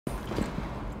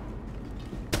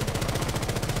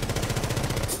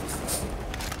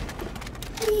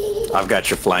I've got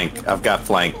your flank. I've got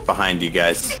flank behind you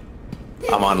guys.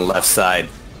 I'm on the left side.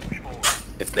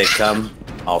 If they come,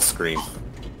 I'll scream.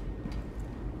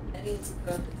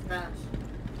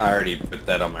 I already put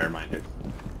that on my reminder.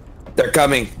 They're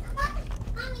coming.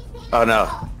 Oh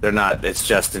no, they're not. It's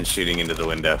Justin shooting into the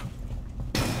window.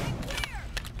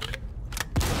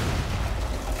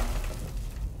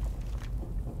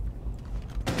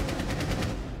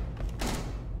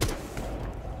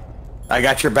 I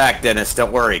got your back, Dennis.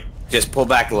 Don't worry. Just pull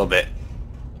back a little bit.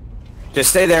 Just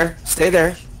stay there. Stay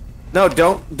there. No,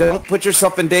 don't put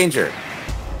yourself in danger.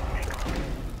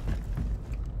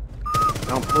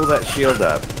 Don't pull that shield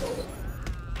up.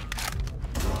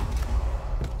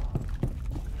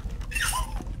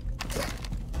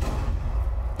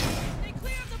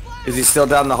 Is he still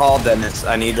down the hall, Dennis?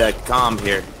 I need a comm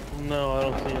here. No, I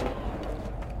don't see him.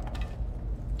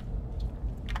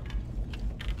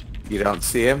 You don't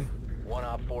see him? One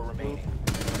op 4 remaining.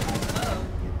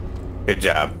 Good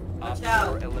job. Op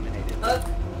 4 eliminated. Look.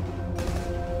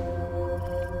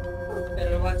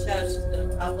 Better watch out, she's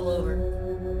gonna topple over.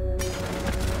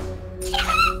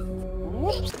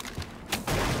 Whoops.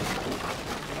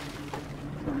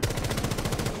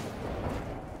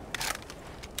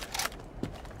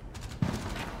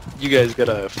 You guys got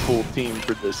a full team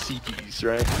for the CGs,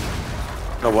 right?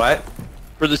 The what?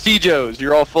 For the CJOs,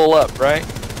 you're all full up, right?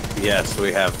 Yes,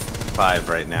 we have 5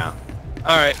 right now.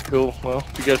 Alright, cool. Well,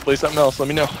 if you guys play something else, let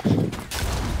me know.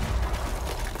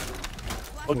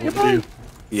 What can you do?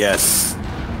 Yes,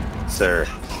 sir.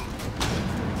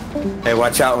 Hey,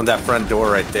 watch out on that front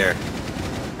door right there.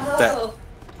 Oh.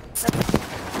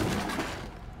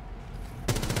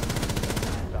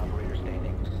 Operator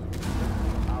standing.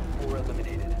 Op 4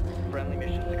 eliminated. Friendly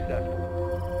mission successful.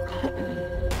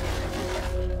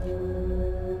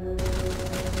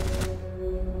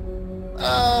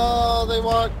 Oh, they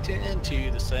walked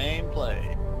into the same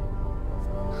place.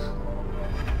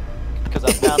 Because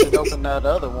I found it open that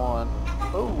other one.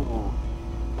 Ooh.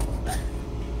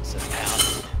 Sit down.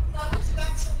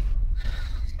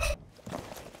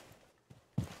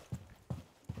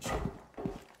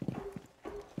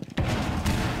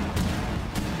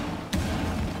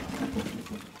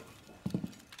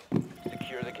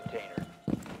 Secure the container.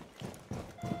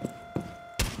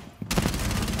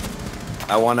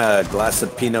 I want a glass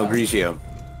of Pinot Grigio.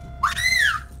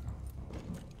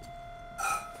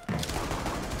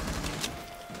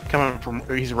 Coming from,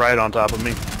 he's right on top of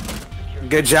me.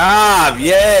 Good job!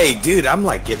 Yay! Dude, I'm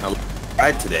like getting a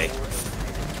ride today.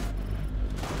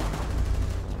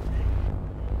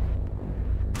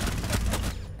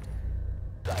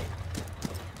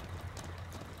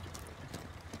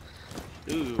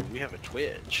 Ooh, we have a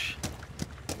Twitch.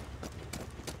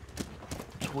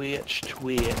 Twitch.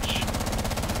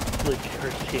 Look at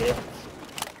her tits.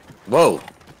 Whoa!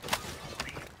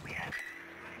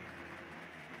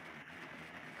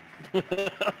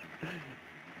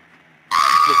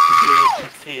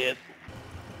 Tits.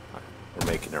 We're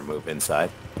making our move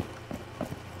inside.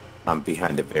 I'm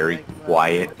behind a very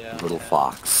quiet little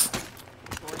fox.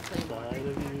 Side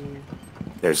of you.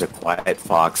 There's a quiet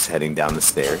fox heading down the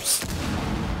stairs.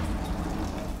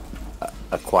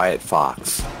 A quiet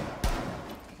fox.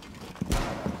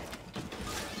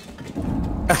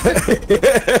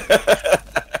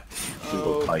 We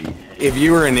will call you- If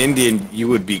you were an Indian, you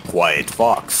would be Quiet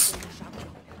Fox.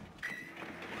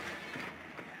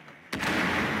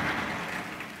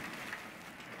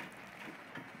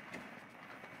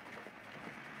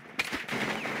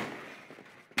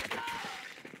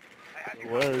 It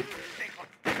was.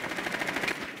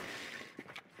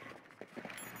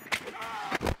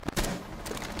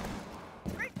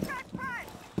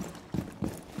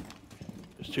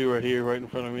 There's 2 right here, right in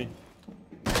front of me.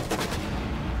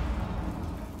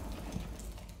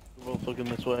 We're both looking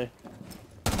this way.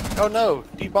 Oh no,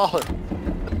 D-baller.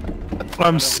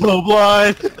 I'm so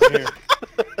blind. Here.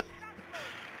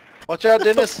 Watch out,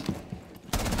 Dennis.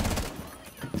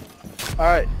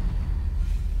 Alright.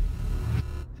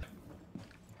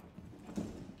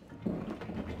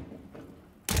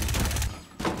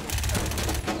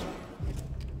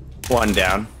 One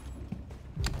down.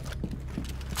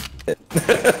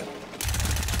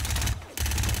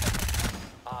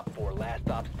 Op 4 last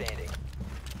stop standing.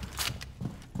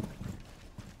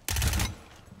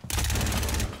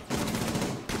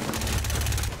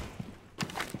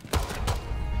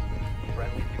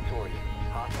 Friendly victorious.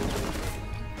 Hostile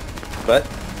eliminated. But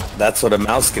that's what a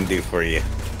mouse can do for you.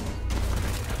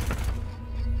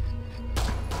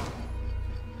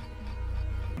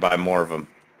 Buy more of them.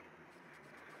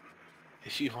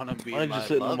 If you want to be Mine's my just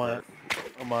sitting on lover,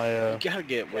 my you gotta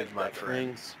get with my friends.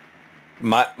 rings.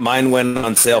 Mine went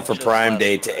on sale for Just Prime last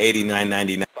Day to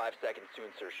 $89.99. 5 seconds to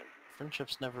insertion.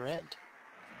 Friendships never end.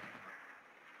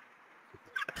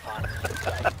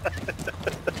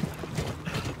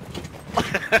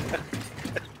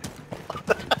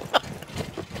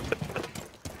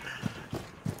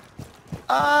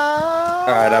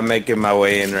 Alright, I'm making my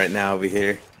way in right now over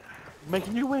here.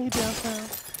 Making your way downtown.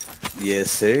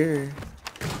 Yes, sir.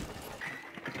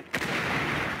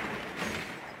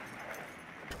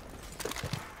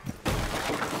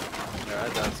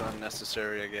 Alright, that's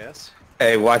unnecessary, I guess.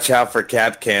 Hey, watch out for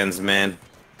cap cans, man.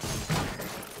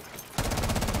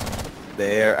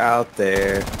 They're out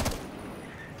there.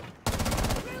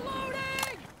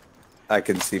 I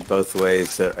can see both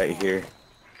ways right here.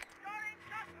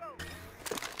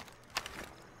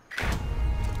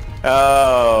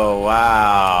 Oh,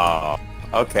 wow.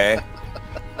 Okay.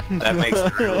 That makes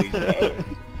it really easy.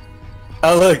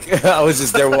 Oh, look. I was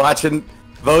just there watching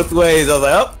both ways. I was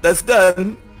like, oh, that's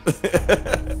done.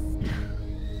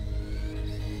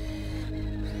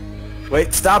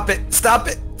 Wait, stop it. Stop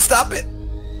it. Stop it.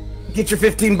 Get your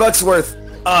 15 bucks worth.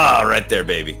 Ah, right there,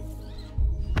 baby.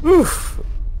 Whew.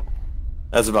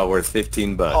 That's about worth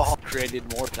 15 bucks. Oh, created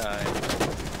more time.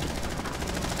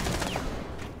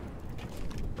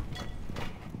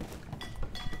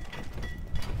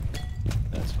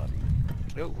 That's funny.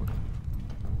 Oh.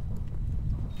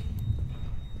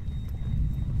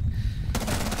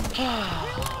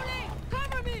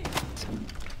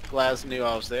 Glaz knew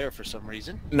I was there for some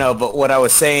reason. No, but what I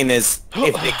was saying is,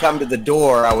 if they come to the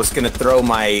door, I was gonna throw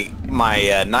my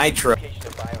nitro. Location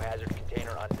of biohazard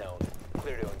container unknown.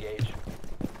 Clear to engage.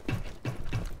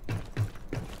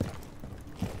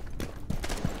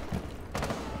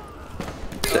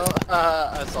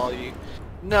 I saw you.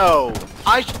 No,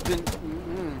 I didn't.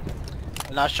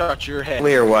 And I shot your head.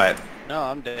 Clear what? No,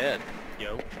 I'm dead.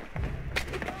 Yo.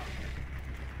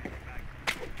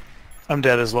 I'm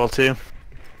dead as well too.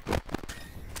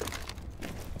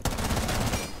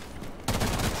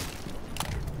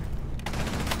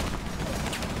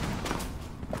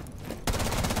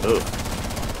 Ugh.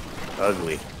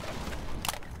 Ugly.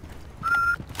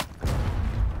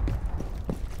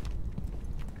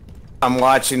 I'm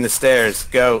watching the stairs.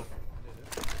 Go.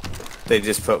 They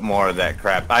just put more of that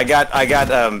crap. I got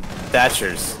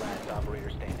Thatchers. Last operator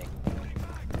standing.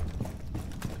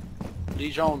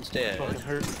 Dijon's dead. Fucking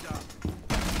hurt.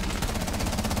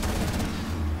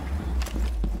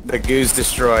 The goo's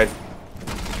destroyed.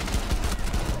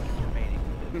 Remaining.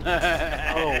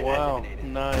 Oh wow, Eliminated.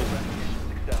 nice.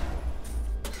 Successful.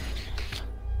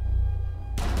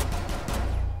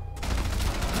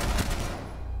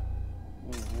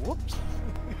 Whoops.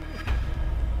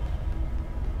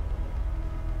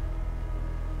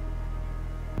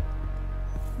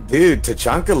 Dude,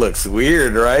 Tachanka looks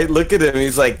weird, right? Look at him.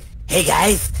 He's like, hey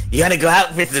guys, you wanna go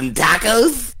out for some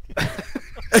tacos?